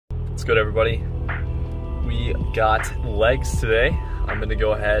What's good, everybody? We got legs today. I'm gonna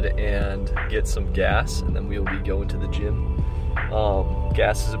go ahead and get some gas, and then we'll be going to the gym.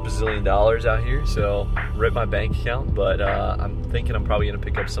 Gas is $1 bazillion out here, so rip my bank account, but I'm thinking I'm probably gonna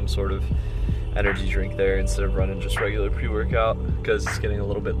pick up some sort of energy drink there instead of running just regular pre-workout, because it's getting a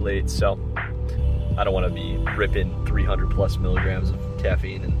little bit late, so I don't want to be ripping 300+ milligrams of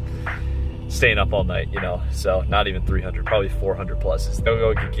caffeine and staying up all night, you know. So not even 300, probably 400+. Then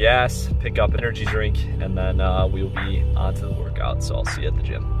we'll go get gas, pick up an energy drink, and then we'll be on to the workout. So I'll see you at the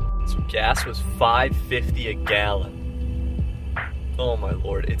gym. So gas was $5.50 a gallon. Oh my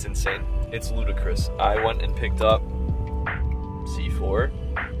lord, it's insane. It's ludicrous. I went and picked up C4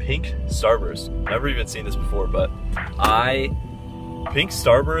 pink Starburst. Never even seen this before, but pink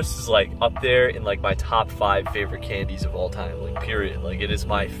Starburst is like up there in like my top 5 favorite candies of all time, like period. Like it is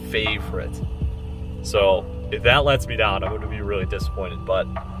my favorite. So if that lets me down, I'm gonna be really disappointed. But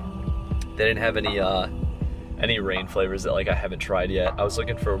they didn't have any rain flavors that like I haven't tried yet. I was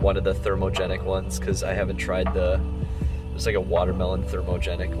looking for one of the thermogenic ones because I haven't tried there's like a watermelon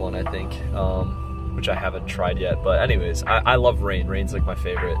thermogenic one, I think, which I haven't tried yet. But anyways, I love rain. Rain's like my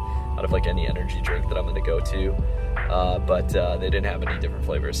favorite out of like any energy drink that I'm gonna go to. But they didn't have any different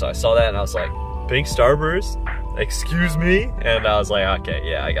flavors. So I saw that and I was like, pink Starburst? Excuse me? And I was like, okay,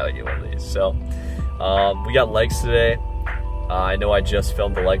 yeah, I gotta get one of these. So we got legs today. I know I just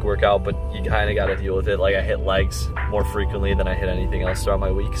filmed the leg workout, but you kind of gotta deal with it. Like I hit legs more frequently than I hit anything else throughout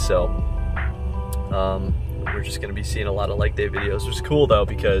my week. So we're just gonna be seeing a lot of leg day videos, which is cool though,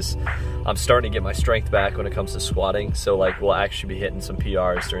 because I'm starting to get my strength back when it comes to squatting. So like we'll actually be hitting some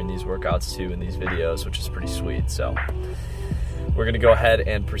PRs during these workouts too in these videos, which is pretty sweet. So we're gonna go ahead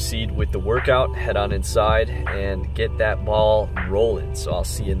and proceed with the workout, head on inside and get that ball rolling. So I'll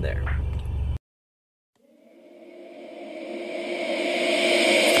see you in there.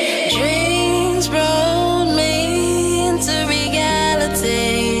 Dreams brought me into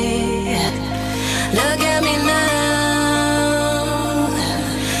reality. Look at me now,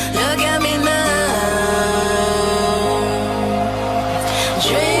 look at me now.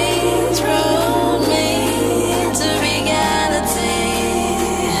 Dreams brought me into reality.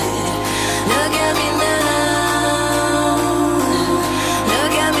 Look at me now,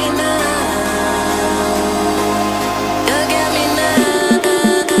 look at me now, look at me now.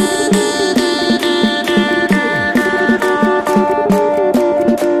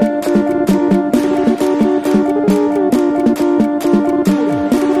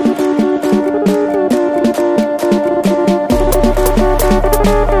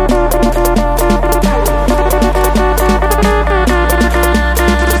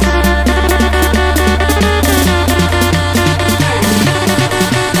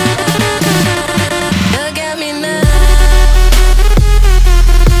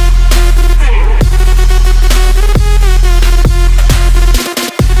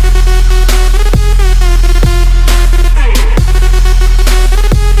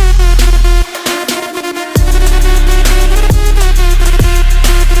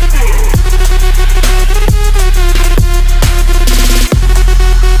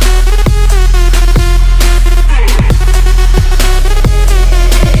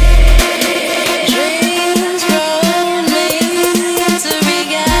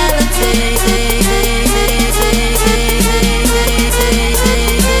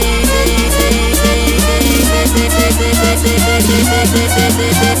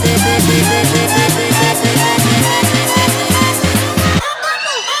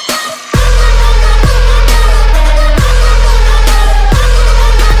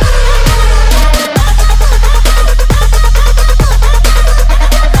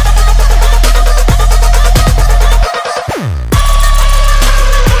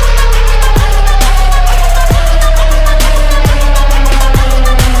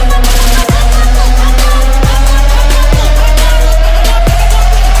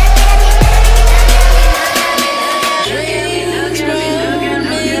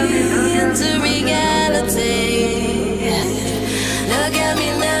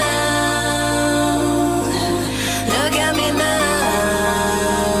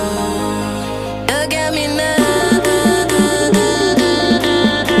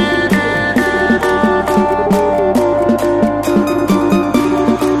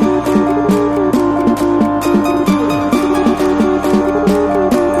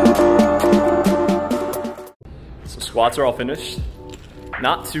 Squats are all finished.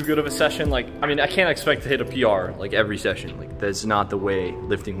 Not too good of a session. Like, I mean, I can't expect to hit a PR like every session. Like, that's not the way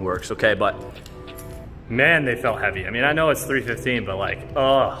lifting works, okay? But man, they felt heavy. I mean, I know it's 315, but like,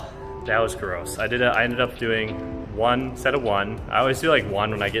 oh, that was gross. I ended up doing one set of one. I always do like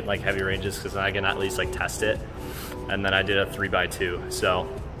one when I get in like heavy ranges because then I can at least like test it. And then I did a 3x2. So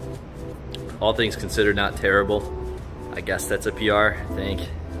all things considered, not terrible. I guess that's a PR. I think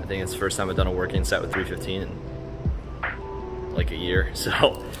it's the first time I've done a working set with 315 in like a year.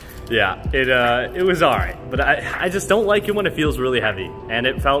 So yeah, it was all right. But I just don't like it when it feels really heavy, and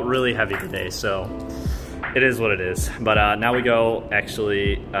it felt really heavy today. So it is what it is. But now we go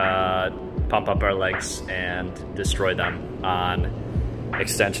actually pump up our legs and destroy them on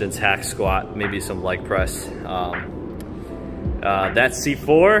extensions, hack squat, maybe some leg press. That's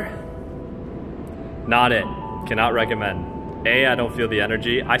C4, not it. Cannot recommend. I don't feel the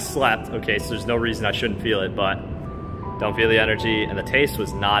energy. I slept, okay, so there's no reason I shouldn't feel it, but don't feel the energy, and the taste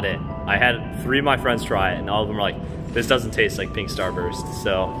was not it. I had 3 of my friends try it, and all of them were like, this doesn't taste like Pink Starburst.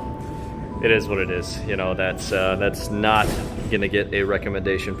 So it is what it is. You know, that's not gonna get a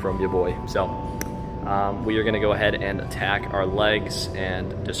recommendation from your boy. So we are gonna go ahead and attack our legs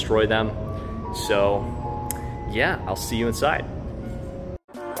and destroy them. So yeah, I'll see you inside.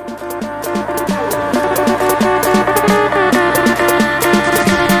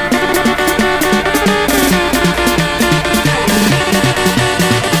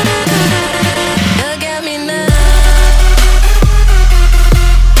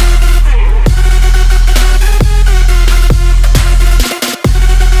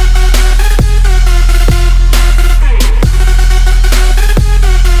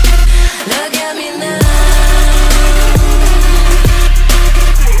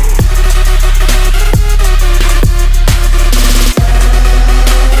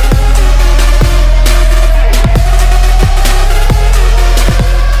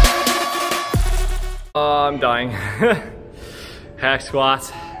 I'm dying. Hack squat,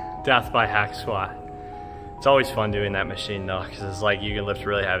 death by hack squat. It's always fun doing that machine though, because it's like you can lift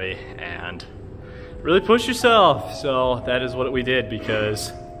really heavy and really push yourself. So that is what we did,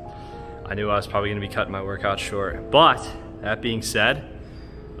 because I knew I was probably gonna be cutting my workout short. But that being said,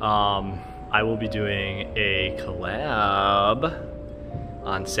 I will be doing a collab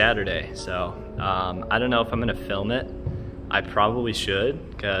on Saturday. So I don't know if I'm gonna film it. I probably should,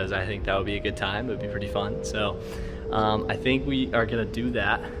 because I think that would be a good time. It would be pretty fun. So I think we are gonna do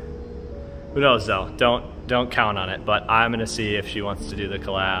that. Who knows though? Don't count on it. But I'm gonna see if she wants to do the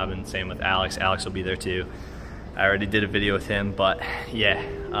collab, and same with Alex. Alex will be there too. I already did a video with him, but yeah,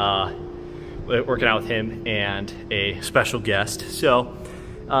 working out with him and a special guest. So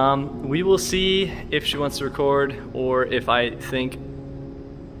we will see if she wants to record, or if I think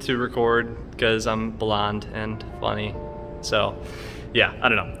to record because I'm blonde and funny. So yeah, I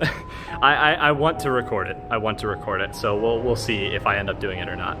don't know. I want to record it. I want to record it. So we'll see if I end up doing it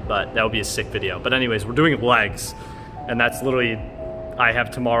or not. But that would be a sick video. But anyways, we're doing legs, and that's literally, I have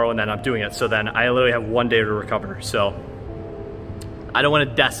tomorrow and then I'm doing it. So then I literally have 1 day to recover. So I don't want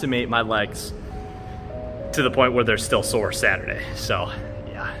to decimate my legs to the point where they're still sore Saturday. So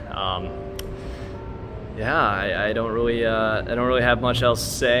yeah, I don't really have much else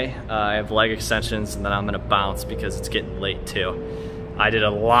to say. I have leg extensions, and then I'm gonna bounce because it's getting late too. I did a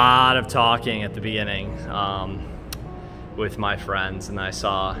lot of talking at the beginning with my friends, and I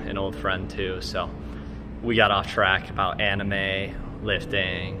saw an old friend too. So we got off track about anime,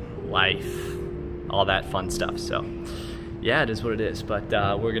 lifting, life, all that fun stuff. So yeah, it is what it is. But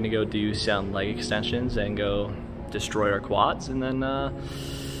we're gonna go do some leg extensions and go destroy our quads, and then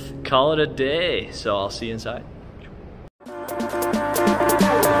call it a day. So I'll see you inside.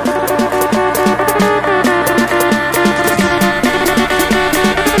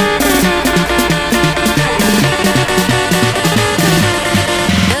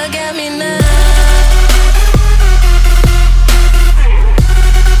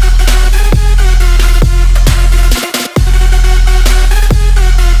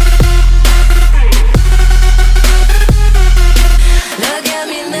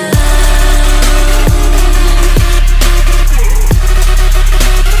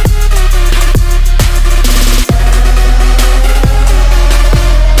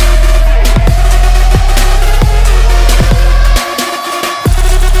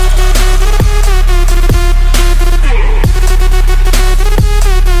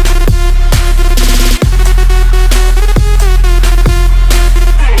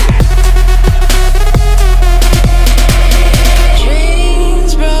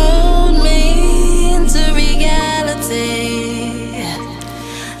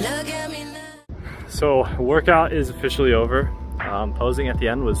 So workout is officially over. Posing at the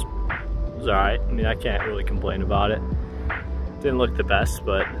end was all right. I mean, I can't really complain about it. Didn't look the best,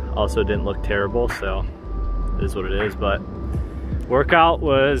 but also didn't look terrible, so it is what it is. But Workout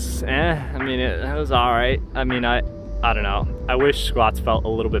was, I mean, it was all right. I mean, I don't know. I wish squats felt a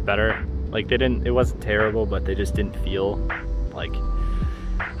little bit better. Like it wasn't terrible, but they just didn't feel like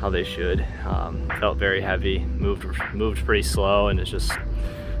how they should. Felt very heavy, moved pretty slow, and it's just,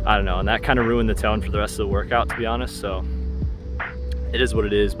 I don't know. And that kind of ruined the tone for the rest of the workout, to be honest. So it is what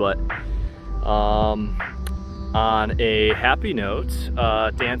it is. But on a happy note,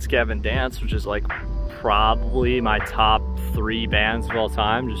 Dance Gavin Dance, which is like probably my top 3 bands of all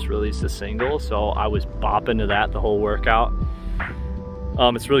time, just released a single, so I was bopping to that the whole workout.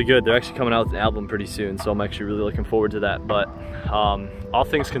 It's really good. They're actually coming out with an album pretty soon, so I'm actually really looking forward to that. But all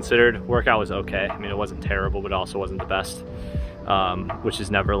things considered, workout was okay. I mean, it wasn't terrible, but it also wasn't the best, which is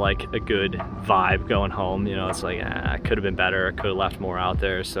never like a good vibe going home. You know, it's like, I could have been better, I could have left more out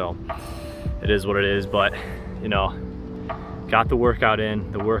there, so it is what it is. But you know, got the workout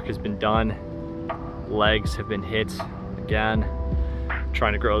in, the work has been done, legs have been hit again,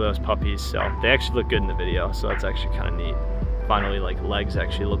 trying to grow those puppies. So they actually look good in the video, so that's actually kind of neat. Finally, like, legs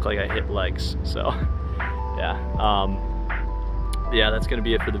actually look like I hit legs. So yeah, yeah, that's gonna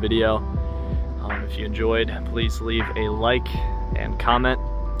be it for the video. If you enjoyed, please leave a like and comment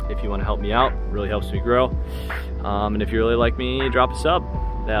if you want to help me out. It really helps me grow. And if you really like me, drop a sub.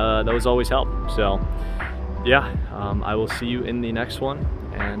 Those always help. So yeah, I will see you in the next one.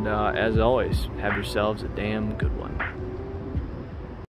 And as always, have yourselves a damn good one.